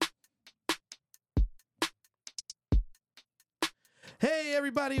Hey,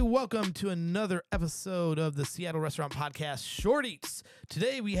 everybody, welcome to another episode of the Seattle Restaurant Podcast, Short Eats.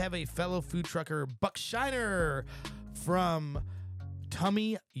 Today, we have a fellow food trucker, Buck Shiner, from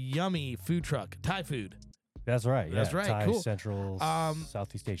Tummy Yummy Food Truck, Thai food. That's right. Yeah. That's right. Thai Cool. Central,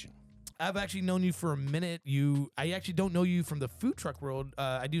 Southeast Asian. I've actually known you for a minute. I actually don't know you from the food truck world.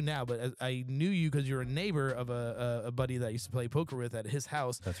 I do now, but I knew you because you're a neighbor of a buddy that I used to play poker with at his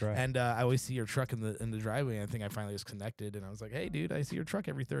house. That's right. And I always see your truck in the driveway. And I think I finally was connected, and I was like, "Hey, dude, I see your truck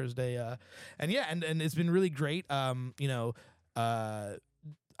every Thursday." And it's been really great. I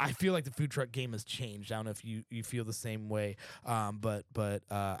feel like the food truck game has changed. I don't know if you feel the same way, but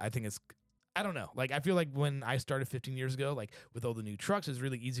I think it's. I don't know. Like, I feel like when I started 15 years ago, like with all the new trucks, it's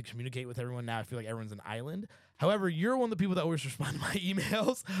really easy to communicate with everyone. Now I feel like everyone's an island. However, you're one of the people that always respond to my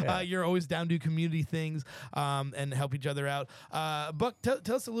emails. Yeah. You're always down to do community things and help each other out. Buck, tell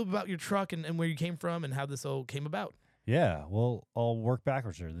us a little bit about your truck and where you came from and how this all came about. Yeah. Well, I'll work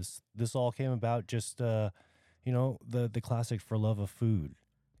backwards here. This all came about just the classic for love of food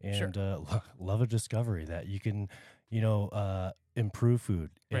and love of discovery that you can improve food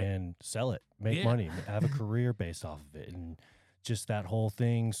and sell it, make money, have a career based off of it. And just that whole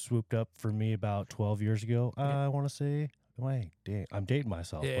thing swooped up for me about 12 years ago. I want to say, I'm dating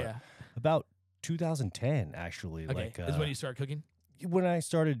myself. Yeah. About 2010, actually. Okay. Is when you start cooking? When I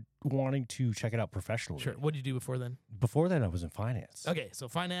started wanting to check it out professionally. Sure. What did you do before then? Before then, I was in finance. Okay. So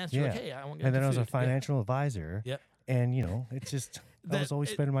finance, you're like, hey, I want to get And then into I was a food. financial advisor. Yep. And, it's just, I was always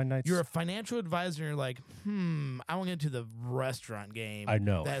spending my nights. You're a financial advisor, and you're like, I want to get into the restaurant game. I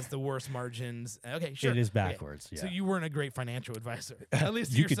know. That has the worst margins. Okay, sure. It is backwards, Okay. yeah. So you weren't a great financial advisor, at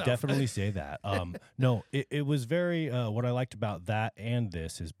least to you yourself. could definitely say that. No, it was very, what I liked about that and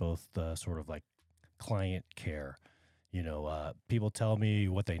this is both the sort of like client care. People tell me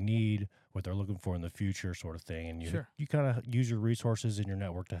what they need, what they're looking for in the future sort of thing. And you kind of use your resources in your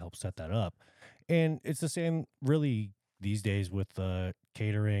network to help set that up. And it's the same really these days with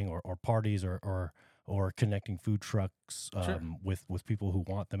catering or parties or connecting food trucks with people who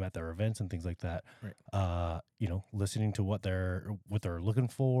want them at their events and things like that. Right. Listening to what they're looking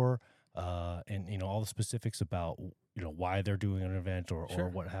for, and all the specifics about why they're doing an event or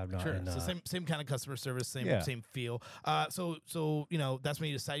what have not. Sure. And, so same kind of customer service, same feel. So that's when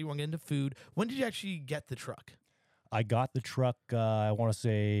you decided you want to get into food. When did you actually get the truck? I got the truck. I want to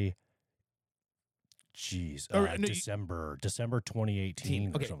say. December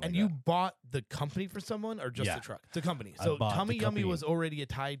 2018. Okay, and you bought the company for someone or just the truck? The company. So Tummy Yummy was already a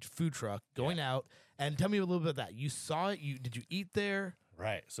Thai food truck going out. And tell me a little bit about that. You saw it. Did you eat there?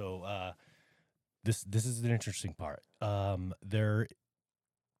 Right. So this is an interesting part. There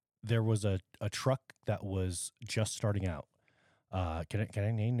was a truck that was just starting out. Can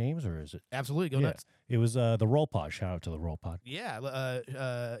I name names or is it? Absolutely. Go nuts. It was the Roll Pod. Shout out to the Roll Pod. Yeah.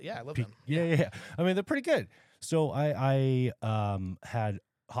 I love them. Yeah. I mean, they're pretty good. So I had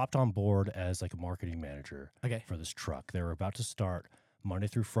hopped on board as like a marketing manager for this truck. They were about to start Monday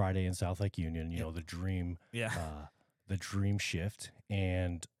through Friday in South Lake Union, the dream the dream shift,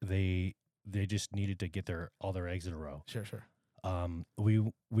 and they just needed to get all their eggs in a row. Sure.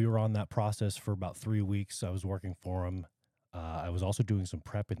 We were on that process for about 3 weeks. I was working for them. I was also doing some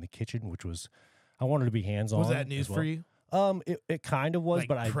prep in the kitchen, which I wanted to be hands-on. Was that news for you? It kind of was, like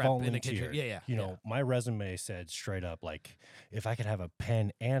but I volunteered. In the kitchen. Yeah. My resume said straight up, like, if I could have a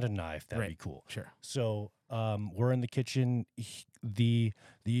pen and a knife, that'd be cool. Sure. So, we're in the kitchen. The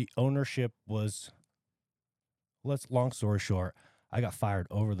ownership was, long story short, I got fired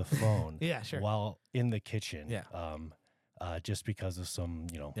over the phone. Yeah, sure. While in the kitchen. Yeah. Just because of some,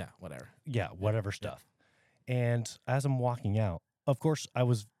 Yeah, whatever. Yeah, whatever stuff. And as I'm walking out, of course, I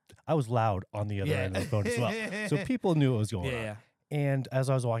was loud on the other end of the phone as well. So people knew what was going on. Yeah. And as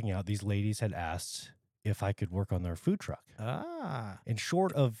I was walking out, these ladies had asked if I could work on their food truck. And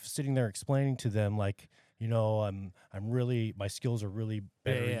short of sitting there explaining to them, like, my skills are really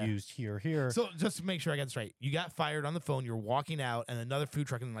better used here. So just to make sure I got this right, you got fired on the phone, you're walking out, and another food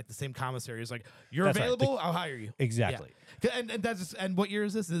truck in like the same commissary is like, you're That's available, right. I'll hire you. Exactly. Yeah. And what year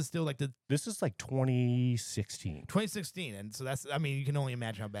is this? This is still like This is like 2016. 2016. And so you can only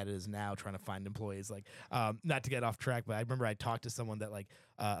imagine how bad it is now trying to find employees. Like, not to get off track, but I remember I talked to someone that like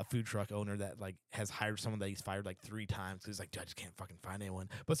a food truck owner that like has hired someone that he's fired like 3 times. He's like, I just can't fucking find anyone.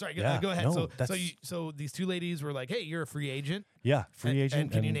 But sorry, go ahead. No, so these 2 ladies were like, hey, you're a free agent. Yeah, free agent. And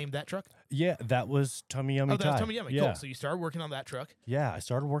can you name that truck? Yeah, that was Tummy Yummy. Oh, that was Tummy Yummy. Yeah. Cool. So you started working on that truck. Yeah, I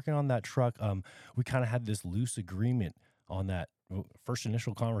started working on that truck. We kind of had this loose agreement on that first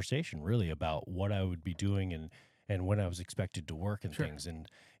initial conversation, really, about what I would be doing and and when I was expected to work and Sure. things, and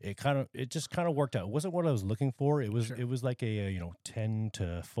it just kind of worked out. It wasn't what I was looking for. It was Sure. it was like a 10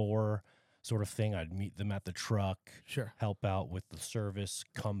 to 4 sort of thing. I'd meet them at the truck, Sure. help out with the service,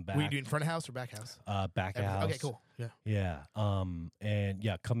 come back. Were you doing front of house or back house? Back of house. Okay, cool. Yeah. Yeah. And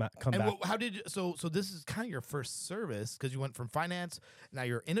yeah, come And back. how did so this is kind of your first service because you went from finance, now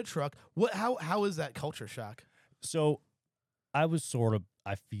you're in a truck. How is that culture shock? So I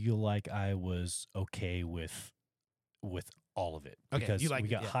feel like I was okay with all of it Okay, because you liked we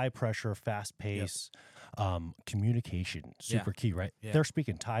it, got yeah. high pressure, fast pace, communication, super key, right? Yeah. They're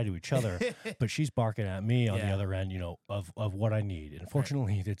speaking Thai to each other, but she's barking at me on the Yeah. other end, of what I need. And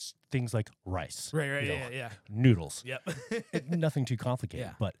fortunately, it's things like rice, Right, you know, yeah. noodles, Yep. nothing too complicated.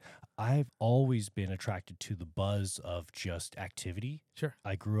 Yeah. But I've always been attracted to the buzz of just activity. Sure.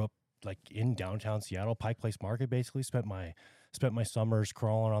 I grew up like in downtown Seattle, Pike Place Market. Basically, spent my summers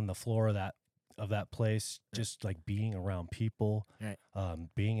crawling on the floor of that place, just like being around people, Right.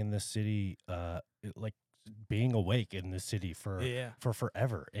 being in this city, like being awake in this city for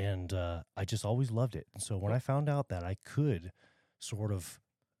forever, and I just always loved it. And so when I found out that I could sort of,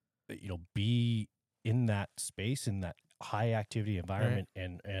 be in that space, in that high activity environment,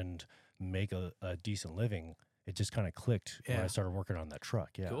 and make a decent living, it just kind of clicked when I started working on that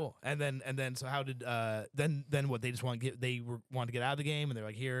truck. Yeah. Cool. And then so how did then what, they just want to get out of the game, and they're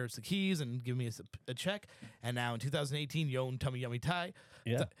like, here's the keys and give me a check. And now in 2018 you own Tummy Yummy Thai.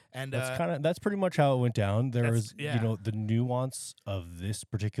 Yeah. And that's pretty much how it went down. There was yeah. the nuance of this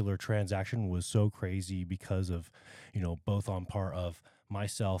particular transaction was so crazy because of both on part of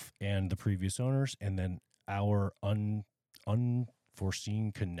myself and the previous owners, and then our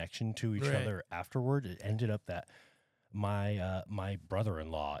unforeseen connection to each other afterward. It ended up that my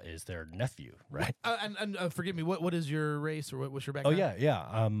brother-in-law is their nephew, right? And forgive me, what is your race, or what's your Oh background?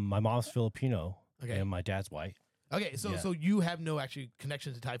 yeah. My mom's Filipino, Okay. and my dad's white. Okay, so you have no actually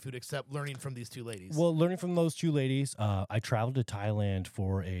connection to Thai food except learning from these two ladies. Well, learning from those two ladies, I traveled to Thailand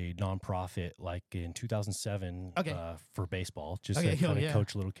for a nonprofit like in 2007 for baseball, just to kind of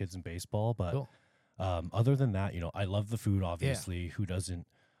coach little kids in baseball. But Cool. Other than that, I love the food, obviously. Who doesn't?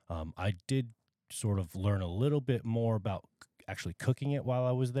 I did sort of learn a little bit more about actually cooking it while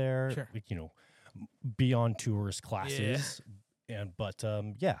I was there, Sure. like, beyond tourist classes. I'm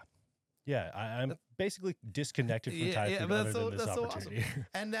basically disconnected from Thai food other than this opportunity. Awesome.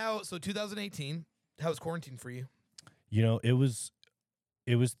 And now, so 2018, how was quarantine for you? It was.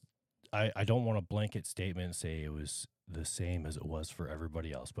 I don't want a blanket statement and say it was the same as it was for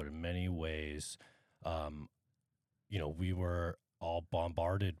everybody else, but in many ways, we were all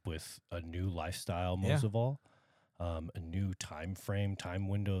bombarded with a new lifestyle, most of all, a new time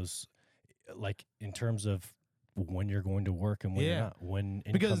windows, like in terms of when you're going to work and when you're not, when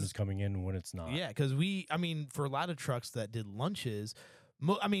income is coming in and when it's not. Yeah, because for a lot of trucks that did lunches,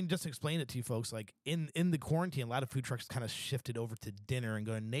 just to explain it to you folks, like in the quarantine, a lot of food trucks kind of shifted over to dinner and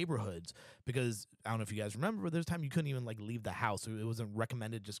go to neighborhoods, because I don't know if you guys remember, but there's a time you couldn't even like leave the house. It wasn't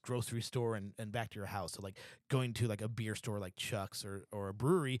recommended, just grocery store and back to your house. So like going to like a beer store like Chuck's or a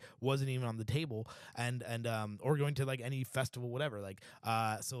brewery wasn't even on the table, and or going to like any festival, whatever. Like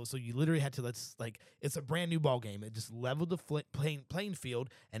so you literally had to it's a brand new ball game. It just leveled the playing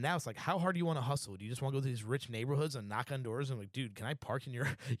field, and now it's like, how hard do you want to hustle? Do you just want to go to these rich neighborhoods and knock on doors and like, dude, can I park in your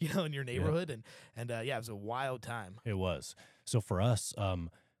in your neighborhood? And it was a wild time. It was. So for us,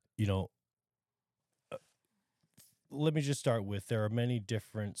 let me just start with, there are many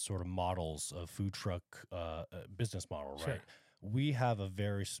different sort of models of food truck business model, right? Sure. We have a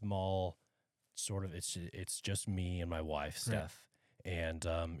very small sort of, it's just me and my wife, Steph, and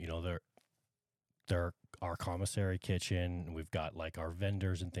they're our commissary kitchen. We've got like our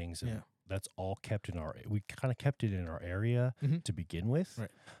vendors and things, and that's all kept we kind of kept it in our area to begin with, right?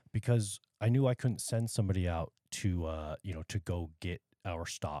 Because I knew I couldn't send somebody out to to go get our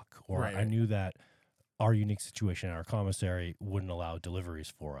stock, or I knew that our unique situation in our commissary wouldn't allow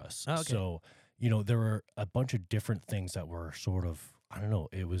deliveries for us. Oh, okay. So, there were a bunch of different things that were sort of, I don't know,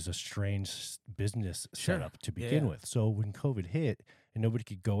 it was a strange business setup to begin with. So when COVID hit and nobody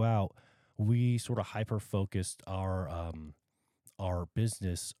could go out, we sort of hyper-focused our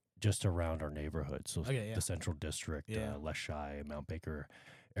business just around our neighborhood. So the Central District, Leshai, Mount Baker,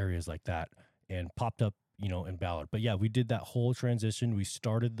 areas like that, and popped up in Ballard. But we did that whole transition. We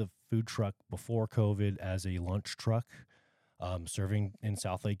started the food truck before COVID as a lunch truck, serving in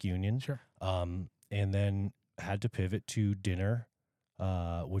South Lake Union. Sure. And then had to pivot to dinner,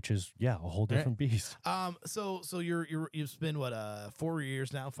 which is a whole different beast. So you've been 4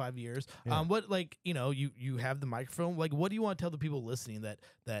 years now, 5 years. Yeah. What you have the microphone. Like, what do you want to tell the people listening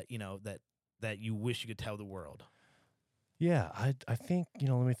that you wish you could tell the world? Yeah, I think,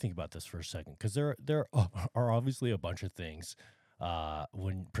 let me think about this for a second, because there are obviously a bunch of things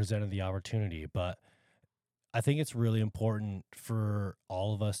when presented the opportunity, but I think it's really important for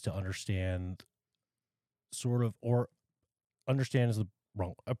all of us to understand sort of, or understand is the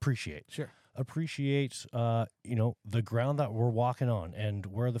wrong, appreciate. Sure. Appreciate, the ground that we're walking on and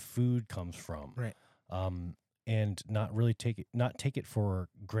where the food comes from. Right. And not really take it for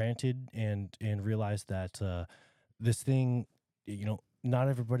granted, and realize that this thing, not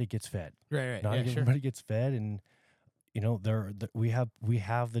everybody gets fed. Right. Not Yeah, sure. everybody gets fed, and we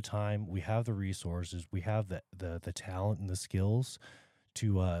have the time, we have the resources, we have the talent and the skills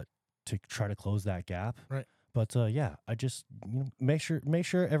to try to close that gap. Right. But yeah, I just make sure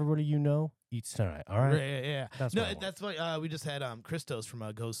everybody eats tonight. All right. Right, yeah. That's No, what I want. that's why we just had Christos from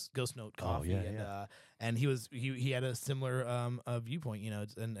Ghost Note Coffee, and he had a similar viewpoint,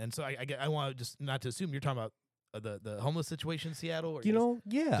 and so I want to just not to assume you're talking about the homeless situation in Seattle, or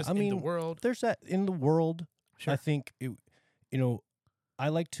just I mean, in the world. there's that in the world. Sure. I think I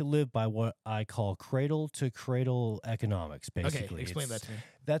like to live by what I call cradle to cradle economics. Basically, Okay, explain that to me.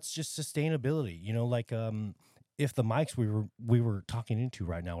 That's just sustainability. If the mics we were talking into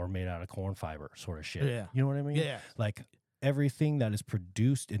right now were made out of corn fiber, sort of shit. Yeah. You know what I mean? Yeah. Like everything that is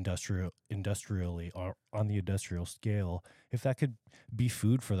produced industrially or on the industrial scale, if that could be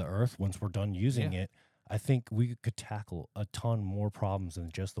food for the earth once we're done using it, I think we could tackle a ton more problems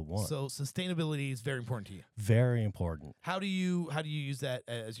than just the one. So sustainability is very important to you. Very important. How do you use that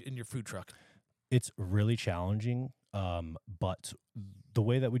as in your food truck? It's really challenging, but the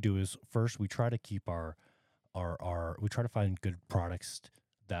way that we do is, first we try to keep our we try to find good products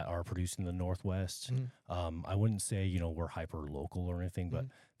that are produced in the Northwest. Mm-hmm. I wouldn't say we're hyper local or anything, but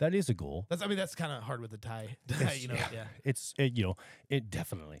that is a goal. That's kind of hard with the Thai. It's it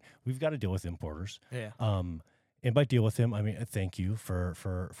definitely, we've got to deal with importers. Yeah. And by deal with them, I mean thank you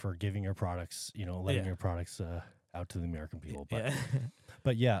for giving your products, letting your products out to the American people. But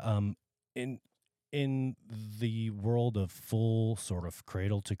but yeah, in the world of full sort of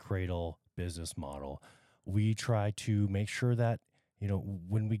cradle to cradle business model, we try to make sure that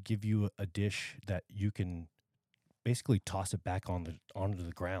when we give you a dish, that you can basically toss it back onto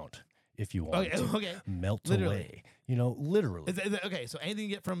the ground if you want to. Okay. Melt Literally. away. Literally. Okay, so anything you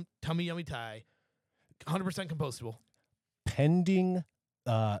get from Tummy Yummy Thai, 100% compostable. Pending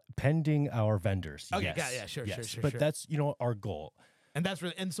our vendors. Okay, yes. got it. Yeah, sure. But that's our goal. And that's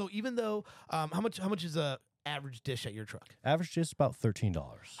really, and so even though how much is a average dish at your truck? Average dish about $13.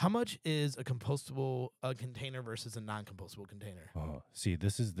 How much is a compostable container versus a non-compostable container? See,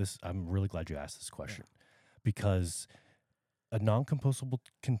 this. I'm really glad you asked this question, because a non-compostable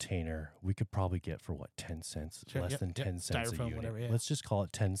container we could probably get for 10 cents, less than 10 cents a unit. Whatever, Let's just call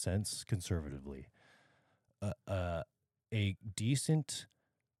it 10 cents conservatively. A decent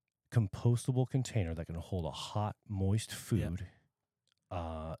compostable container that can hold a hot, moist food,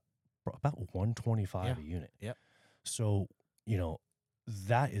 about $125 a unit. Yep. So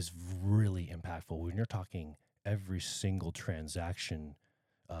that is really impactful when you're talking every single transaction.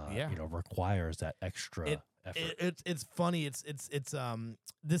 Requires that extra effort. It's funny. It's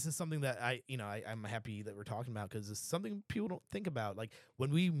this is something that I'm happy that we're talking about, because it's something people don't think about. Like when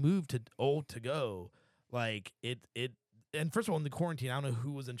we moved to old to go, like it. And first of all, in the quarantine, I don't know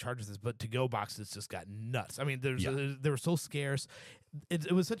who was in charge of this, but to-go boxes just got nuts. I mean, they were so scarce.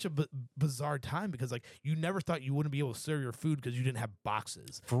 It was such a bizarre time, because like you never thought you wouldn't be able to serve your food because you didn't have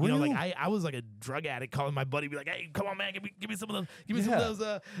boxes. For real? Like I was like a drug addict calling my buddy, be like, "Hey, come on, man, give me some of some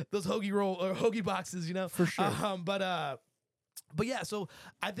of those hoagie roll or hoagie boxes, For sure. But yeah, so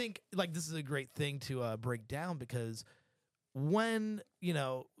I think like this is a great thing to break down, because when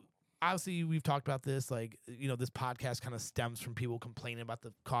obviously we've talked about this, like, this podcast kind of stems from people complaining about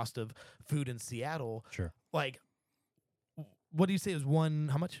the cost of food in Seattle. Sure. Like, what do you say is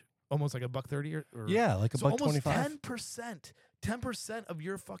how much? Almost like $1.30 or yeah, like almost $1.25. 10% of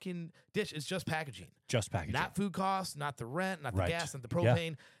your fucking dish is just packaging. Just packaging. Not food costs, not the rent, not the gas, not the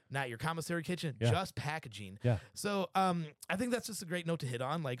propane, not your commissary kitchen, just packaging. Yeah. So I think that's just a great note to hit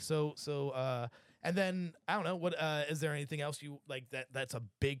on. Like and then I don't know, what is there anything else you like that's a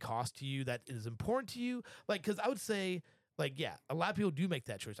big cost to you that is important to you? Like, because I would say, like, yeah, a lot of people do make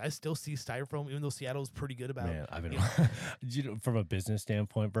that choice. I still see styrofoam, even though Seattle's pretty good about. Man, I've been from a business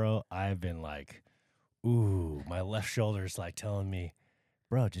standpoint, bro. I've been like, ooh, my left shoulder's like telling me,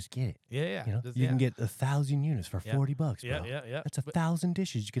 bro, just get it. Yeah. You can get 1,000 units for $40, bro. Yeah. That's 1,000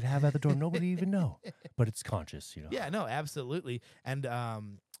 dishes you could have at the door. Nobody even know, but it's conscious, Yeah, no, absolutely, and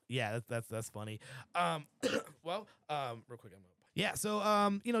yeah, that's funny. Well, real quick, I'm gonna Yeah,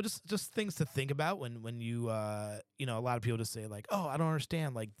 so just things to think about when you a lot of people just say like, "Oh, I don't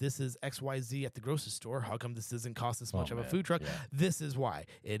understand. Like this is XYZ at the grocery store. How come this doesn't cost this much of a food truck?" Yeah. This is why.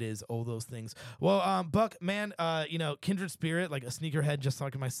 It is all those things. Well, Buck, man, kindred spirit, like a sneakerhead just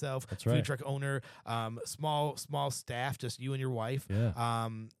like myself, That's food right. truck owner, small staff, just you and your wife. Yeah.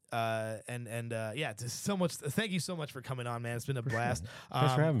 Just so much. Thank you so much for coming on, man. It's been a blast.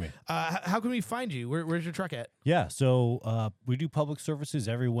 Thanks for having me. How can we find you? Where's your truck at? Yeah, so we do public services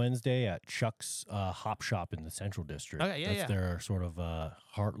every Wednesday at Chuck's Hop Shop in the Central District. Okay, yeah, That's their sort of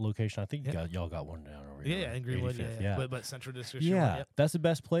heart location. I think Yeah. y'all got one down over here. Yeah, in Greenwood. 85th, Yeah. But Central District. Yeah, Yep. that's the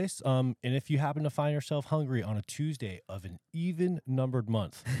best place. And if you happen to find yourself hungry on a Tuesday of an even numbered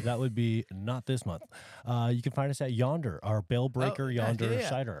month, that would be not this month. You can find us at Yonder, our Bell Breaker Yonder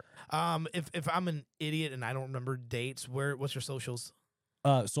cider. If I'm an idiot and I don't remember dates, what's your socials?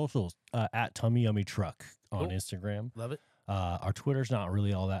 Socials at Tummy Yummy Truck on Instagram. Love it. Our Twitter's not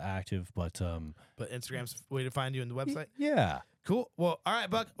really all that active, but Instagram's a way to find you in the website. Yeah. Cool. Well, all right,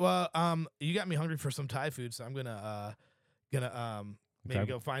 Buck. Well, you got me hungry for some Thai food, so I'm gonna maybe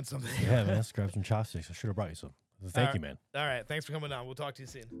go find something. Yeah, man. Let's grab some chopsticks. I should have brought you some. Thank you, man. All right. Thanks for coming on. We'll talk to you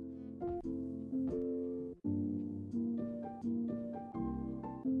soon.